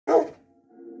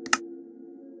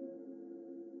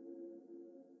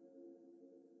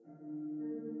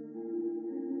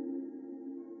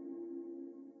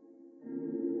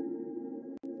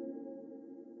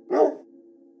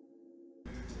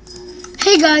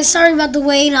guys, sorry about the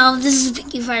wait. This is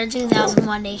Pinky Fire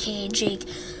 2001, aka Jake.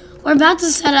 We're about to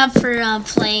set up for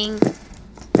playing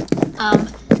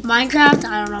Minecraft.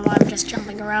 I don't know why I'm just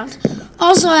jumping around.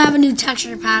 Also, I have a new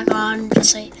texture pack on,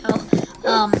 just so you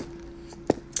know.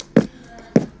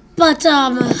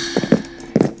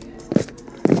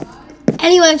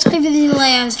 Anyway, I'm sorry for the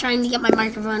delay. I was trying to get my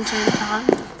microphone turned on,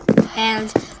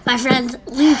 and my friend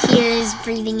Luke here is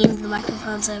breathing into the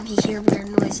microphone, so if you hear weird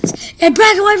noises, and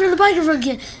back away from the microphone,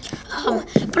 kid.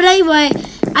 But anyway,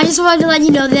 I just wanted to let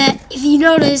you know that if you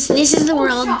notice, this is the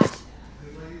world.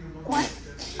 What?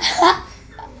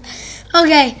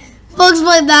 Okay, we'll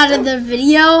explain that in the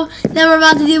video that we're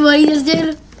about to do what he just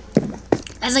did.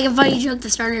 That's like a funny joke to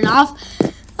start it off.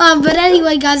 But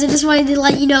anyway, guys, I just wanted to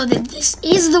let you know that this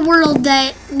is the world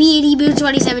that me and Ebu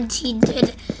 2017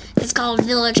 did. It's called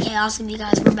Village Chaos, if you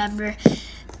guys remember.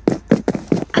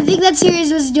 I think that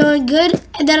series was doing good,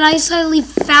 and then I suddenly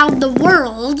found the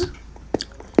world.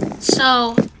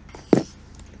 So,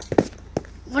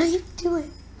 what are you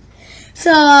doing?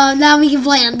 So now we can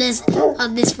play on this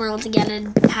world again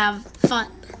and have fun.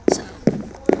 So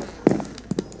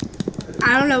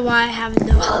I don't know why I have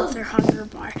no health or hunger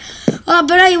bar.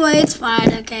 But anyway, it's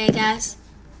fine. Okay, guys.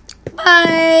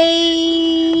 Bye.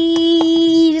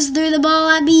 Just threw the ball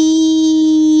at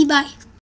me. Bye.